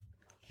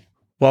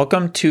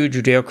Welcome to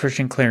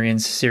Judeo-Christian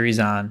Clarion's series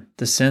on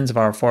the sins of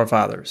our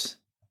forefathers.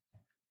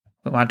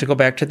 We want to go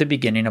back to the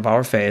beginning of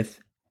our faith,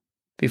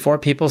 before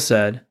people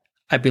said,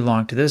 I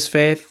belong to this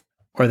faith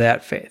or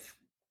that faith.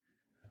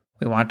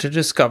 We want to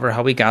discover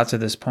how we got to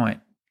this point,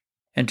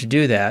 and to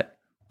do that,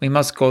 we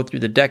must go through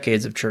the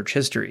decades of church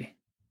history.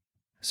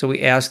 So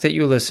we ask that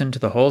you listen to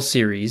the whole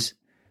series,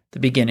 the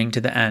beginning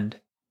to the end,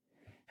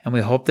 and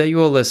we hope that you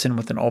will listen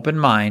with an open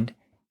mind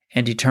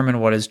and determine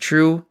what is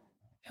true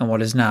and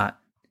what is not.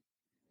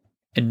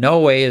 In no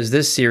way is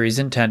this series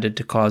intended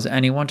to cause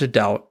anyone to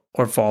doubt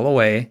or fall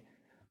away,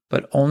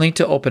 but only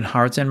to open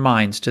hearts and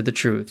minds to the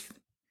truth.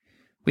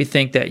 We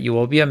think that you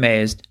will be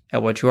amazed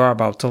at what you are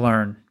about to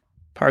learn.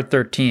 Part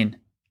 13.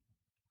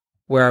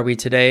 Where are we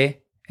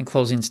today? And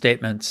closing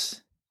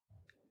statements.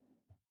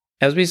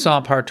 As we saw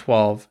in Part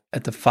 12,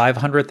 at the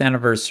 500th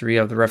anniversary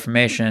of the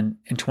Reformation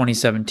in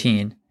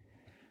 2017,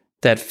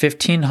 that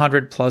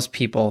 1,500 plus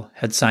people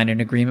had signed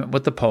an agreement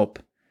with the Pope,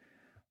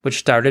 which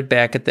started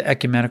back at the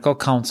Ecumenical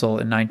Council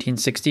in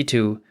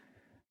 1962,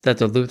 that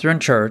the Lutheran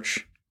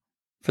Church,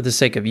 for the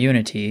sake of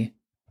unity,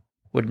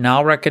 would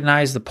now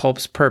recognize the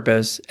Pope's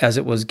purpose as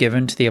it was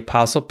given to the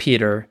Apostle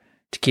Peter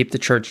to keep the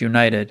Church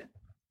united.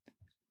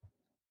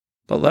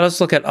 But let us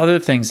look at other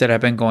things that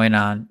have been going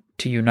on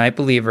to unite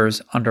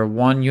believers under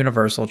one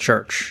universal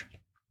church.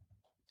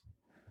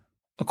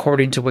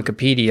 According to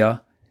Wikipedia,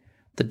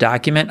 the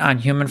document on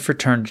human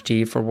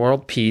fraternity for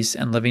world peace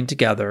and living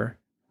together,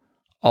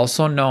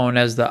 also known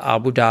as the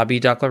Abu Dhabi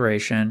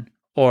Declaration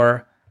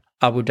or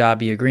Abu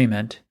Dhabi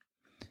Agreement,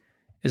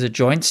 is a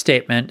joint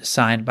statement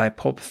signed by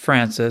Pope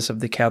Francis of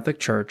the Catholic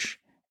Church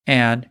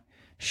and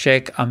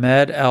Sheikh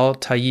Ahmed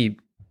al-Tayyib,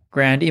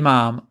 Grand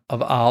Imam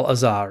of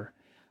Al-Azhar,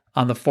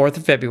 on the 4th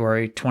of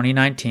February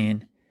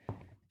 2019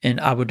 in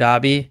Abu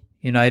Dhabi,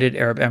 United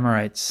Arab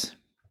Emirates.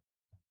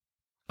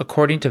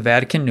 According to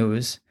Vatican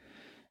News,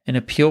 an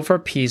appeal for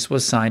peace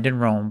was signed in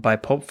Rome by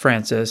Pope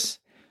Francis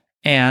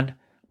and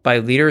by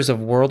leaders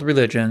of world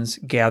religions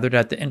gathered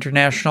at the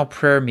International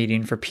Prayer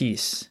Meeting for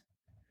Peace.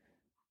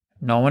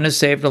 No one is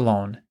saved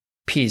alone.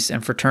 Peace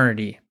and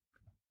fraternity.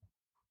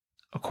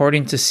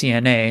 According to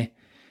CNA,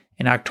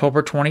 in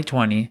October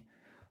 2020,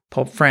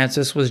 Pope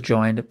Francis was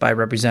joined by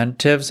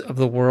representatives of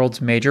the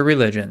world's major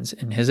religions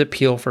in his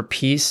appeal for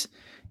peace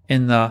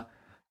in the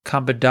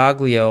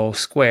Campidoglio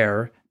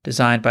Square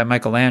designed by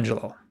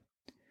Michelangelo.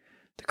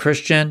 The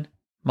Christian,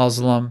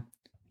 Muslim,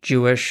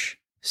 Jewish,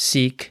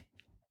 Sikh,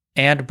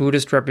 and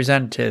Buddhist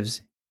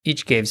representatives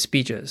each gave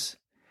speeches,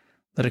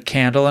 lit a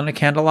candle in a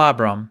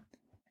candelabrum,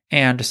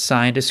 and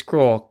signed a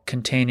scroll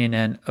containing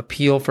an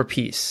appeal for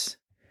peace.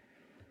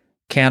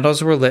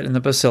 Candles were lit in the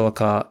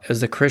basilica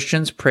as the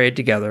Christians prayed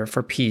together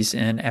for peace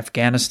in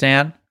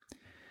Afghanistan,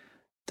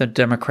 the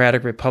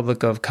Democratic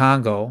Republic of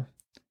Congo,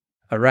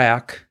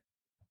 Iraq,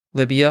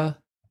 Libya,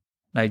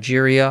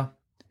 Nigeria,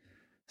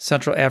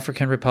 Central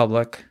African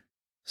Republic,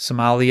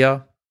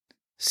 Somalia,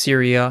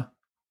 Syria,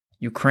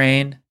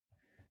 Ukraine,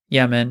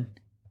 Yemen,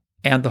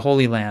 and the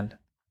Holy Land.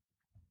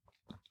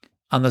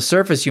 On the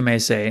surface, you may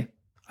say,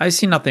 I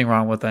see nothing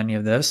wrong with any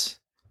of this.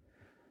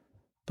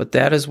 But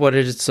that is what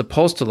it is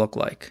supposed to look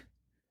like.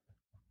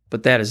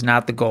 But that is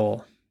not the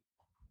goal.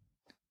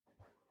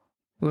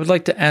 We would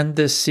like to end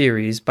this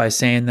series by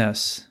saying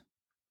this.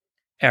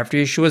 After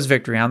Yeshua's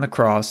victory on the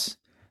cross,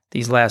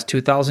 these last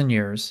 2,000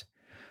 years,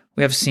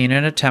 we have seen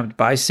an attempt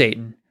by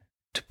Satan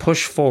to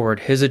push forward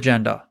his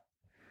agenda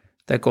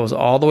that goes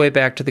all the way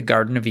back to the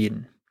Garden of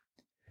Eden.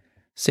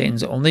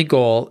 Satan's only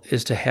goal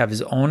is to have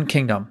his own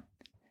kingdom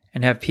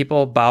and have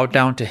people bow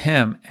down to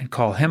him and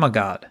call him a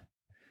god.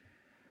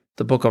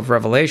 The book of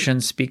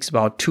Revelation speaks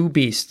about two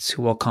beasts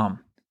who will come.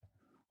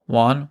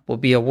 One will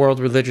be a world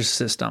religious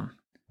system.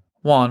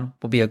 One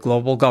will be a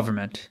global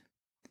government.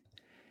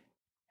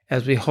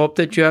 As we hope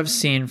that you have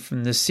seen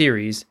from this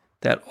series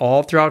that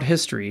all throughout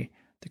history,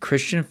 the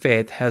Christian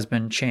faith has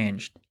been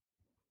changed.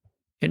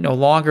 It no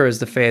longer is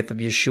the faith of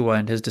Yeshua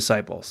and his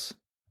disciples.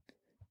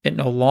 It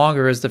no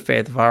longer is the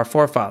faith of our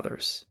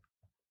forefathers.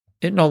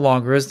 It no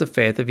longer is the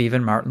faith of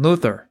even Martin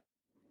Luther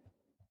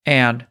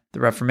and the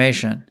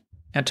Reformation.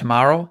 And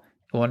tomorrow,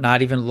 it will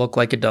not even look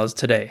like it does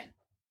today.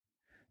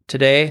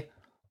 Today,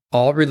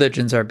 all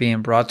religions are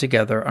being brought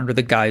together under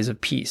the guise of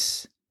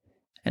peace,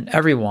 and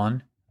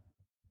everyone,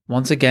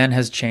 once again,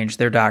 has changed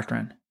their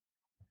doctrine.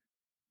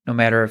 No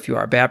matter if you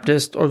are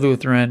Baptist or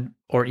Lutheran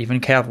or even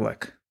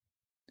Catholic.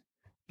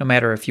 No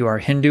matter if you are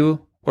Hindu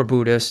or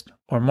Buddhist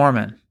or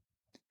Mormon.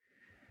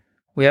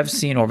 We have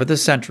seen over the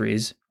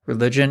centuries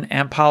religion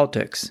and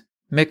politics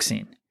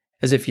mixing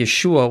as if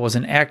Yeshua was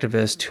an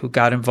activist who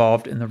got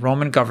involved in the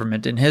Roman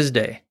government in his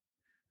day.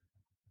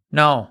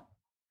 No.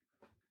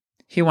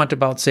 He went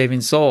about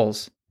saving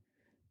souls,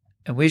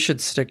 and we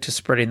should stick to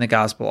spreading the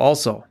gospel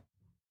also.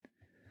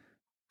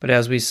 But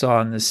as we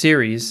saw in this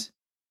series,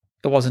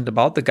 it wasn't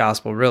about the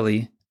gospel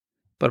really,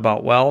 but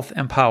about wealth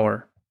and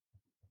power,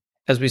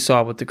 as we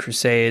saw with the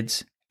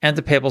Crusades and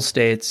the Papal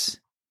States,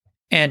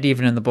 and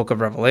even in the book of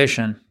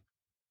Revelation.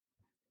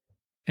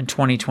 In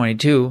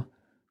 2022,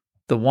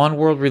 the One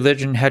World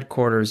Religion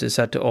headquarters is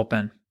set to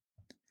open.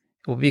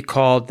 It will be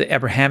called the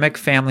Abrahamic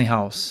Family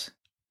House.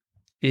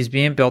 It is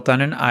being built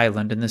on an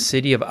island in the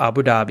city of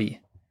Abu Dhabi.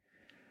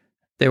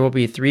 There will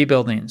be 3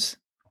 buildings,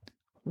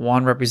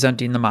 one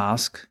representing the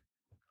mosque,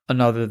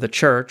 another the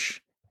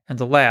church, and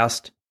the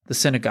last the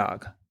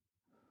synagogue,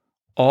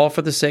 all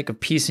for the sake of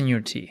peace and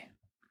unity.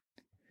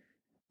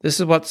 This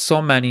is what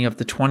so many of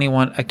the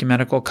 21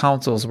 ecumenical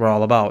councils were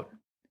all about,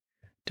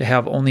 to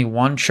have only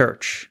one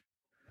church,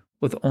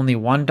 with only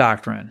one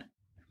doctrine,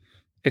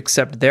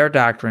 except their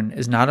doctrine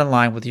is not in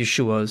line with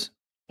Yeshua's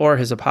or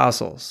his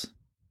apostles.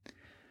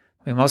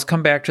 We must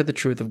come back to the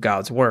truth of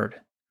God's Word.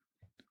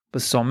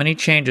 With so many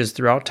changes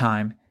throughout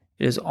time,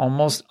 it is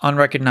almost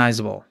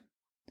unrecognizable.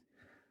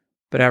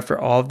 But after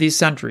all of these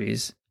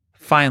centuries,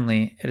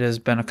 finally it has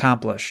been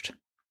accomplished.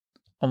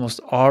 Almost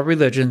all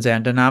religions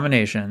and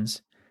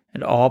denominations,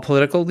 and all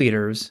political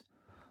leaders,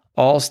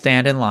 all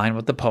stand in line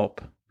with the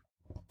Pope,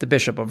 the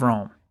Bishop of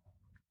Rome.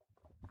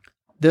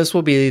 This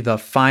will be the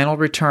final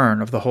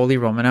return of the Holy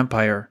Roman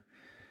Empire,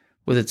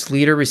 with its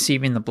leader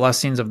receiving the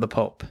blessings of the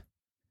Pope.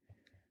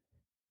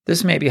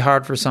 This may be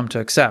hard for some to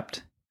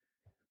accept,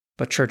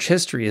 but church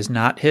history is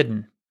not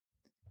hidden.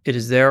 It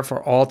is there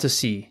for all to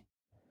see,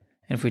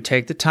 and if we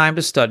take the time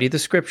to study the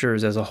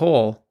Scriptures as a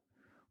whole,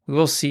 we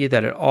will see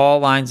that it all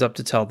lines up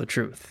to tell the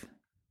truth.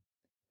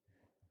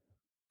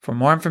 For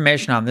more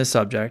information on this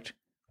subject,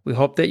 we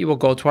hope that you will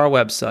go to our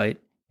website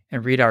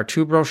and read our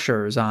 2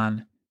 brochures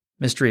on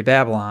Mystery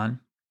Babylon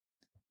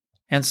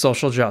and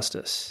Social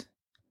Justice,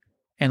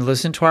 and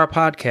listen to our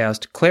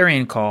podcast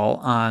Clarion Call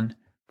on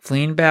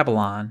Fleeing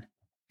Babylon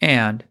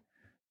and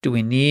Do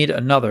We Need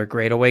Another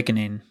Great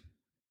Awakening?